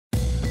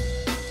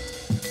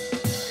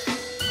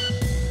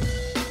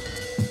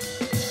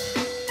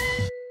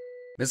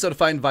Minnesota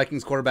Fighting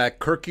Vikings quarterback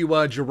Kirk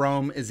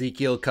Jerome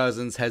Ezekiel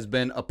Cousins has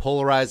been a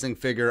polarizing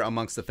figure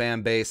amongst the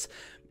fan base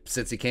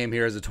since he came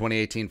here as a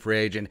 2018 free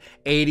agent.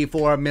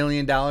 $84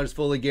 million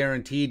fully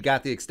guaranteed,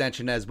 got the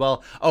extension as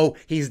well. Oh,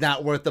 he's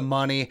not worth the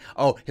money.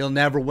 Oh, he'll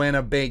never win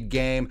a big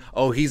game.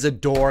 Oh, he's a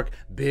dork.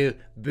 Boo,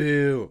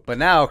 boo. But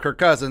now Kirk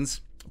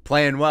Cousins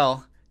playing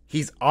well.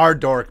 He's our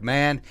dork,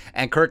 man.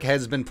 And Kirk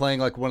has been playing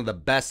like one of the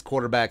best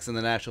quarterbacks in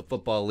the National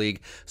Football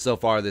League so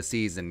far this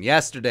season.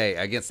 Yesterday,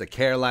 against the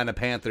Carolina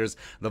Panthers,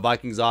 the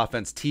Vikings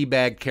offense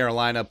teabagged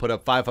Carolina, put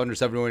up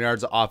 571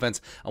 yards of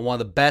offense on one of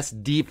the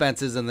best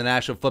defenses in the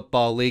National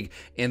Football League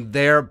in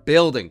their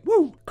building.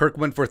 Woo! Kirk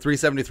went for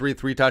 373,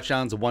 3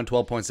 touchdowns, a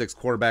 112.6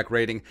 quarterback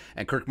rating,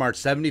 and Kirk marched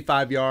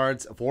 75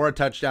 yards for a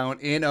touchdown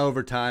in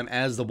overtime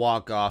as the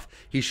walk-off.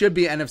 He should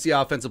be NFC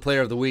Offensive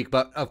Player of the Week,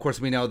 but of course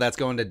we know that's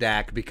going to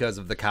Dak because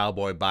of the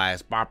Cowboy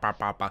bias.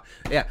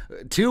 Yeah,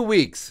 2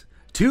 weeks,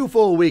 2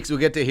 full weeks we'll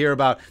get to hear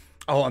about,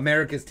 oh,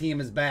 America's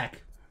team is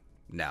back.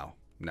 No,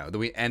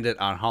 we end it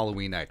on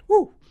Halloween night.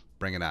 Woo!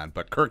 Bring it on.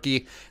 But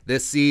Kirky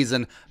this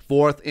season,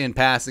 4th in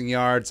passing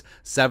yards,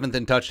 7th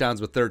in touchdowns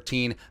with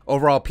 13.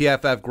 Overall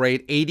PFF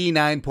grade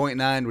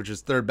 89.9, which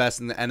is 3rd best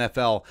in the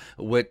NFL,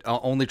 with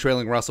only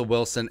trailing Russell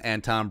Wilson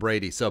and Tom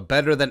Brady. So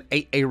better than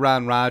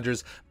Aaron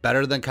Rodgers,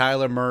 better than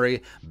Kyler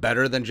Murray,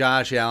 better than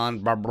Josh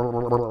Allen.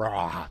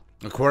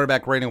 A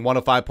quarterback rating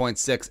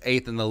 105.6,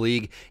 8th in the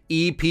league.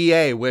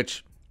 EPA,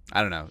 which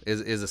I don't know,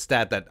 is a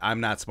stat that I'm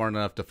not smart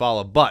enough to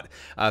follow, but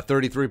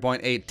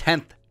 33.8,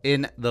 10th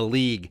in the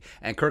league.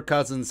 And Kirk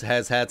Cousins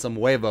has had some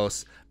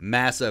huevos,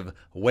 massive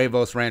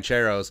huevos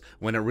rancheros,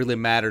 when it really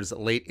matters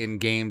late in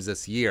games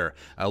this year.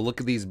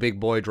 Look at these big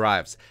boy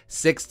drives.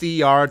 60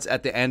 yards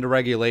at the end of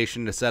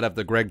regulation to set up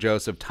the Greg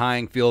Joseph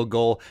tying field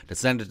goal to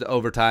send it to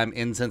overtime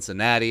in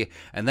Cincinnati.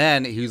 And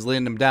then he was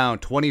leading them down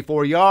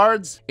 24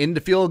 yards into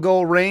field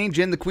goal range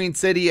in the Queen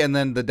City, and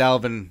then the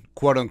Dalvin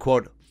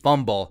quote-unquote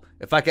fumble.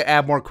 If I could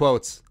add more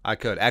quotes, I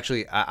could.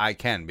 Actually, I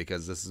can,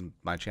 because this is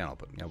my channel,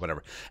 but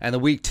whatever. And the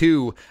week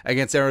 2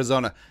 against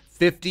Arizona,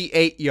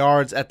 58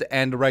 yards at the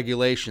end of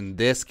regulation.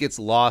 This gets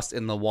lost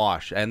in the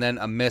wash. And then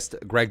a missed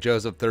Greg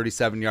Joseph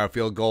 37-yard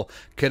field goal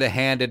could have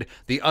handed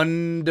the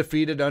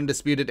undisputed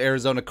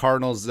Arizona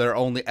Cardinals their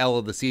only L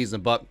of the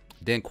season, but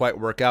didn't quite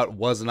work out.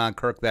 Wasn't on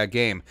Kirk that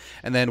game.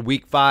 And then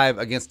week 5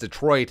 against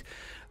Detroit,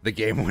 the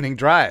game-winning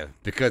drive,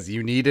 because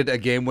you needed a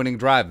game-winning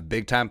drive. A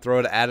big-time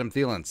throw to Adam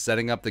Thielen,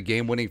 setting up the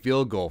game-winning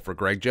field goal for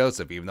Greg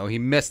Joseph, even though he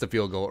missed the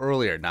field goal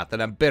earlier. Not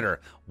that I'm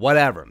bitter.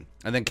 Whatever.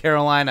 And then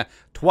Carolina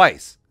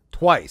twice.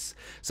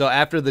 So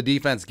after the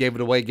defense gave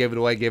it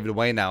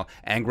away now,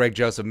 and Greg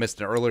Joseph missed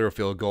an earlier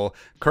field goal,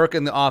 Kirk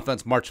and the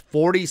offense marched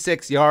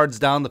 46 yards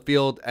down the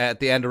field at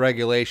the end of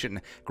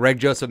regulation. Greg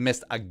Joseph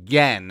missed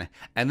again.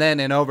 And then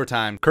in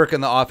overtime, Kirk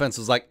and the offense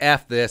was like,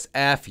 F this,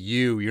 F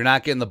you. You're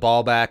not getting the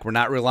ball back. We're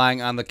not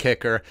relying on the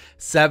kicker.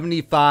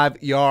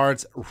 75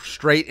 yards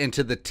straight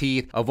into the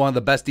teeth of one of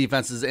the best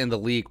defenses in the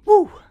league.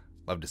 Woo!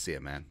 Love to see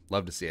it, man.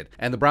 Love to see it.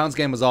 And the Browns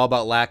game was all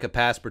about lack of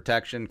pass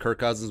protection. Kirk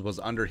Cousins was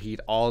under heat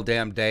all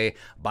damn day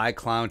by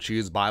Clown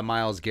Shoes, by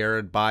Myles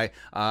Garrett, by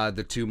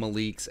the 2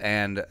 Maliks.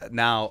 And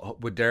now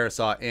with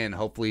Darisaw in,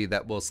 hopefully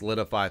that will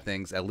solidify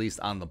things, at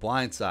least on the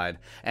blind side.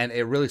 And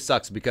it really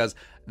sucks because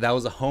that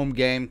was a home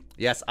game.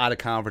 Yes, out of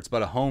conference,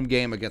 but a home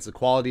game against a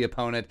quality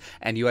opponent.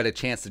 And you had a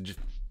chance to just...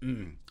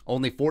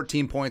 Only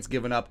 14 points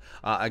given up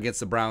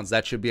against the Browns.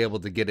 That should be able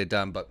to get it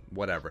done, but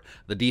whatever.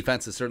 The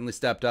defense has certainly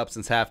stepped up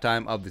since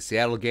halftime of the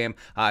Seattle game.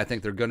 I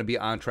think they're going to be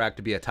on track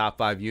to be a top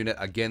 5 unit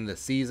again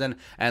this season,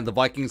 and the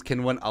Vikings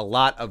can win a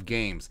lot of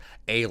games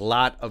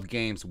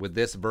with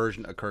this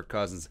version of Kirk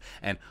Cousins,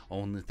 and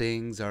only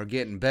things are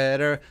getting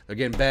better. They're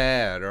getting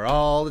better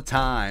all the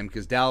time,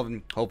 because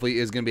Dalvin hopefully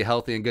is going to be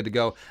healthy and good to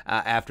go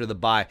after the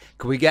bye.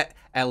 Can we get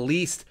at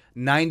least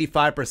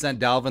 95%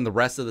 Dalvin the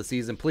rest of the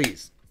season,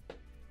 please?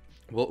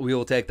 We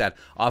will take that.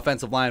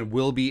 Offensive line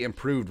will be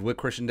improved with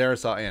Christian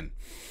Darisaw in.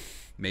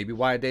 Maybe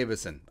Wyatt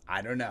Davison.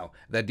 I don't know.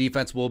 That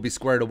defense will be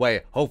squared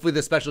away. Hopefully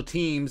the special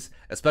teams,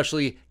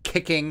 especially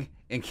kicking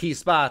in key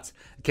spots,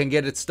 can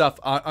get its stuff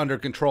under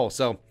control.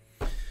 So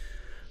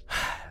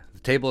the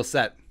table is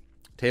set.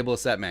 Table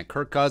is set, man.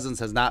 Kirk Cousins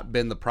has not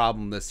been the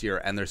problem this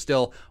year, and there's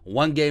still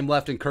 1 game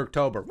left in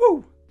Kirktober.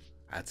 Woo!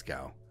 Let's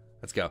go.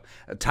 Let's go.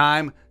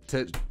 Time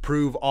to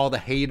prove all the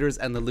haters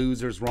and the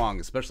losers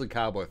wrong, especially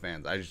Cowboy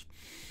fans.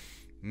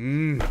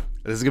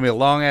 This is going to be a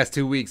long-ass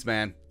 2 weeks,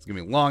 man. It's going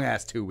to be a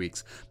long-ass 2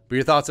 weeks. But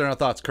your thoughts are our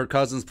thoughts. Kirk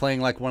Cousins playing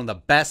like one of the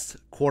best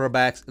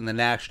quarterbacks in the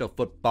National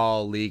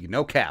Football League.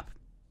 No cap.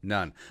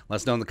 None. Let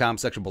us know in the comment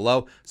section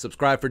below.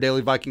 Subscribe for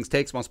daily Vikings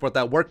takes. Want to support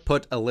that work?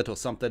 Put a little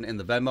something in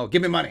the Venmo.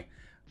 Give me money.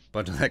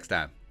 But until next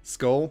time,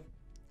 Skull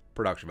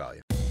Production Value.